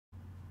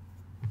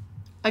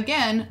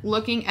again,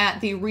 looking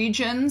at the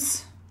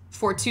regions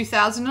for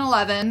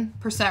 2011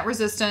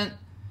 percent-resistant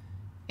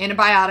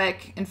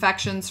antibiotic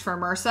infections for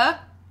MRSA.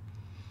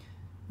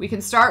 We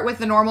can start with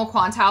the normal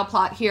quantile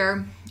plot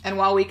here, and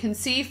while we can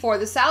see for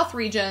the South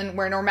region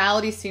where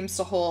normality seems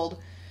to hold,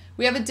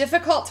 we have a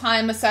difficult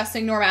time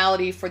assessing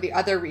normality for the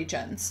other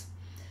regions.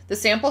 The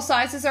sample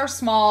sizes are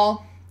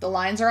small, the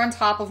lines are on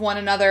top of one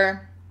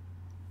another.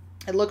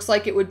 It looks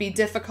like it would be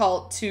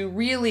difficult to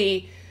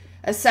really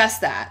assess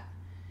that.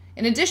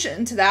 In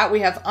addition to that,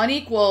 we have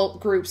unequal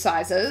group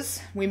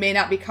sizes. We may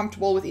not be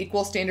comfortable with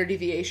equal standard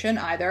deviation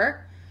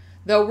either.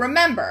 Though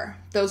remember,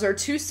 those are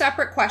two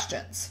separate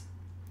questions.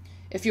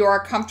 If you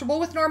are comfortable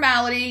with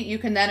normality, you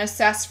can then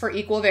assess for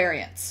equal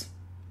variance.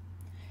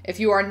 If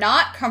you are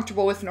not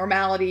comfortable with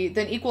normality,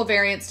 then equal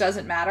variance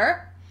doesn't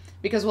matter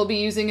because we'll be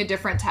using a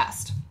different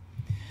test.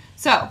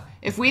 So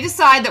if we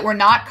decide that we're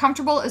not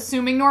comfortable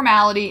assuming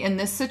normality in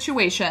this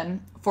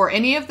situation for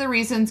any of the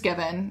reasons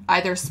given,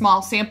 either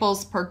small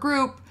samples per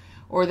group,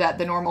 or that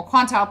the normal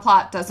quantile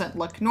plot doesn't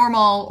look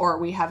normal, or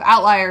we have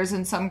outliers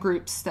in some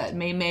groups that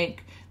may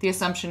make the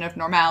assumption of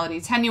normality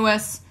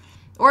tenuous,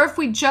 or if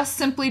we just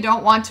simply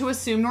don't want to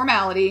assume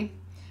normality,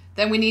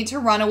 then we need to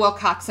run a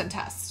Wilcoxon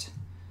test.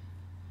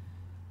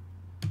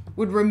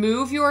 Would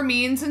remove your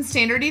means and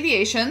standard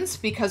deviations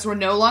because we're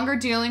no longer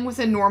dealing with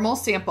a normal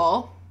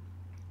sample.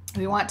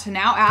 We want to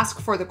now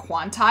ask for the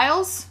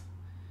quantiles,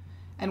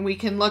 and we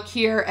can look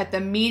here at the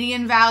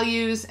median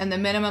values and the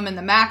minimum and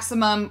the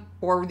maximum,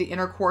 or the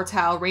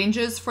interquartile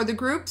ranges for the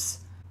groups.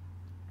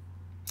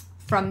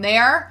 From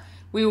there,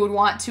 we would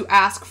want to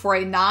ask for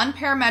a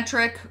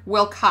non-parametric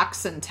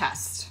Wilcoxon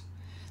test.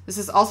 This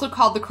is also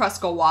called the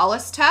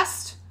Kruskal-Wallis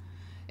test.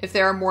 If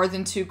there are more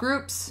than two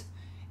groups,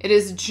 it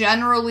is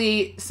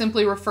generally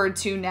simply referred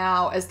to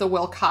now as the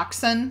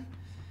Wilcoxon.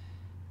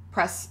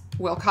 Press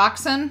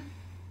Wilcoxon.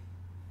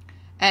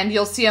 And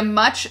you'll see a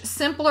much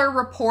simpler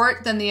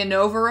report than the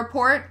ANOVA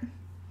report.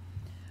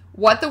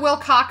 What the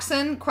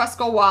Wilcoxon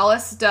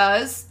Kruskal-Wallis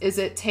does is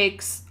it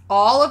takes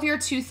all of your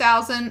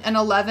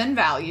 2011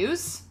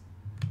 values.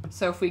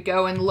 So if we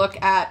go and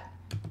look at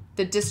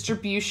the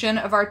distribution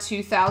of our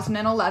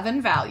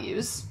 2011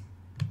 values,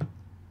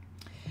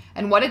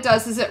 and what it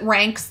does is it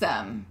ranks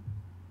them,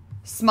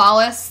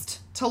 smallest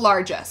to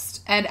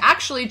largest. And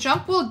actually,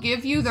 JMP will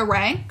give you the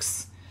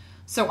ranks.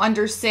 So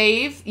under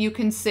Save, you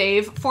can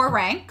save for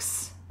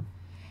ranks.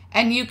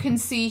 And you can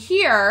see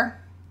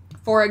here,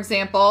 for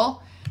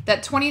example,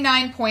 that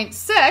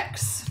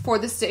 29.6 for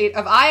the state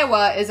of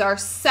Iowa is our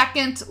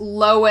second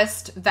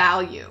lowest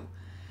value.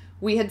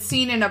 We had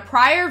seen in a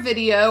prior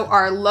video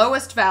our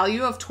lowest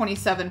value of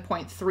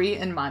 27.3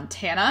 in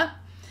Montana.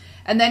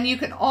 And then you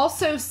can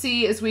also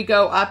see as we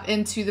go up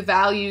into the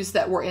values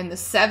that were in the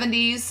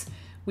 70s,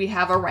 we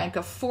have a rank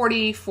of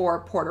 40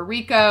 for Puerto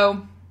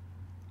Rico.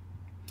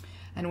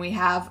 And we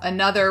have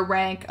another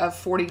rank of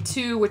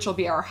 42, which will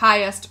be our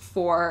highest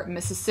for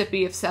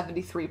Mississippi of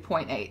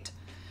 73.8.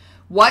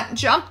 What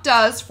JMP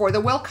does for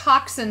the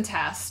Wilcoxon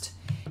test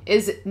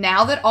is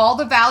now that all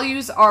the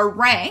values are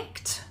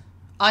ranked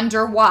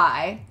under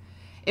Y,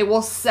 it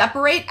will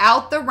separate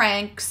out the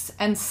ranks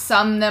and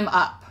sum them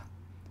up.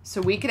 So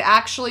we could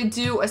actually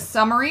do a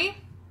summary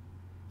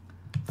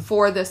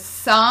for the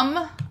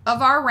sum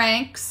of our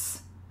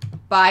ranks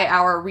by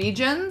our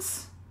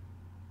regions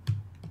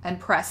and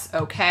press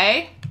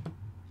OK.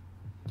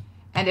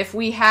 And if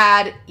we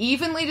had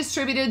evenly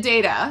distributed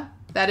data,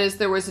 that is,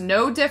 there was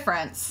no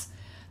difference,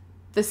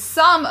 the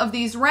sum of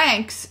these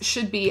ranks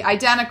should be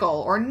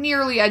identical or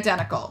nearly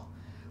identical.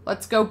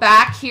 Let's go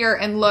back here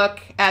and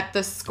look at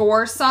the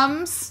score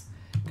sums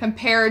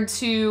compared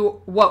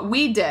to what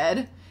we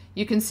did.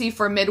 You can see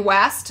for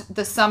Midwest,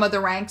 the sum of the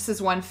ranks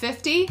is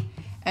 150.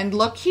 And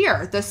look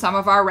here, the sum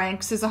of our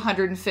ranks is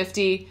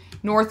 150.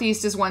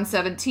 Northeast is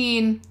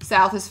 117,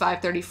 South is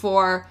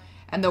 534,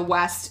 and the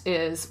West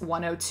is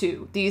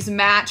 102. These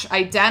match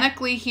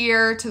identically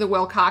here to the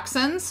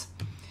Wilcoxons.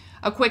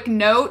 A quick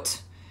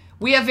note,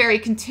 we have very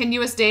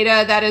continuous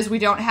data. That is, we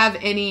don't have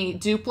any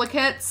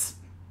duplicates.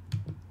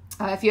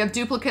 If you have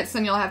duplicates,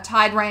 then you'll have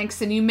tied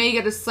ranks, and you may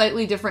get a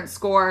slightly different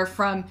score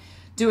from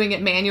doing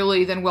it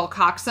manually than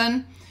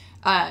Wilcoxon.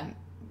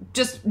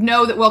 Just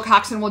know that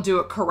Wilcoxon will do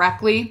it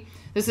correctly.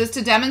 This is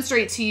to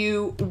demonstrate to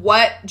you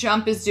what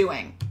JMP is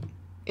doing.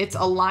 It's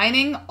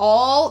aligning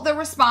all the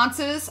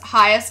responses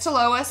highest to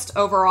lowest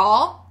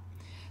overall.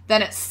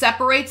 Then it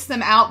separates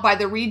them out by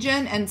the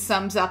region and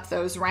sums up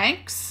those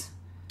ranks.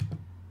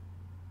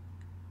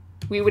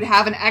 We would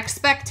have an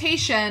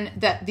expectation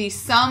that the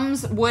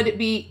sums would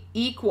be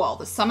equal.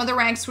 The sum of the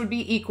ranks would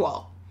be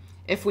equal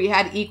if we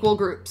had equal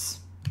groups.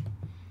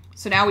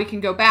 So now we can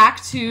go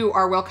back to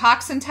our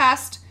Wilcoxon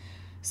test.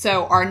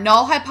 So our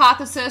null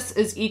hypothesis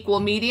is equal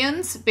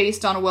medians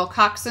based on a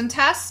Wilcoxon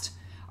test.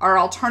 Our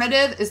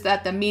alternative is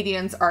that the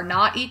medians are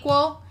not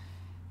equal.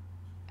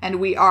 And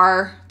we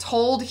are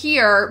told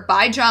here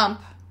by JMP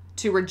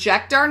to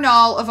reject our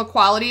null of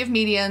equality of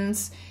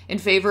medians in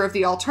favor of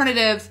the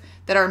alternative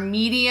that our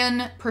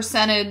median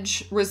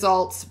percentage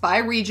results by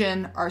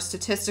region are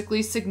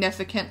statistically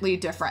significantly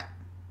different.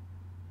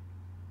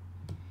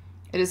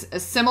 It is a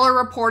similar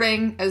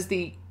reporting as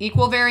the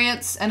equal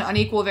variance and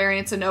unequal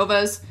variance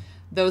ANOVAs.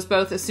 Those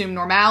both assume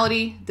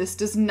normality. This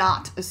does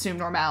not assume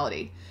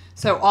normality.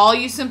 So all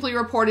you simply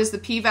report is the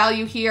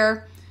p-value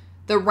here.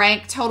 The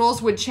rank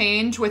totals would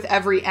change with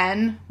every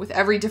n, with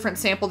every different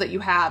sample that you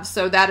have.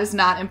 So that is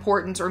not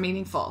important or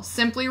meaningful.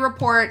 Simply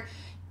report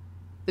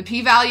the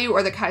p-value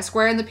or the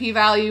chi-square in the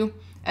p-value,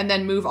 and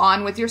then move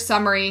on with your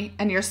summary.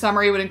 And your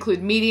summary would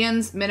include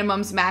medians,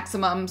 minimums,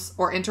 maximums,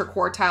 or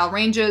interquartile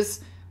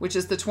ranges, which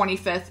is the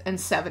 25th and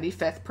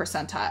 75th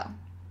percentile.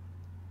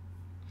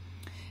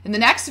 In the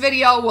next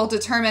video, we'll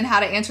determine how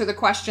to answer the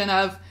question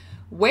of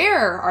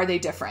where are they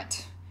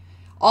different?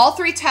 All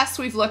three tests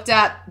we've looked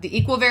at, the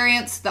equal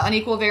variance, the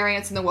unequal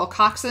variance, and the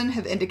Wilcoxon,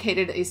 have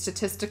indicated a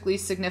statistically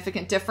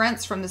significant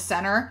difference from the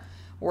center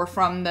or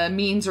from the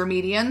means or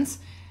medians.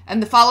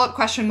 And the follow-up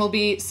question will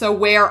be, so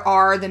where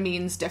are the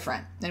means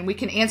different? And we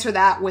can answer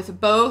that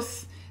with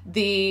both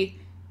the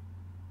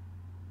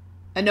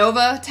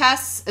ANOVA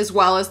tests as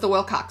well as the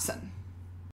Wilcoxon.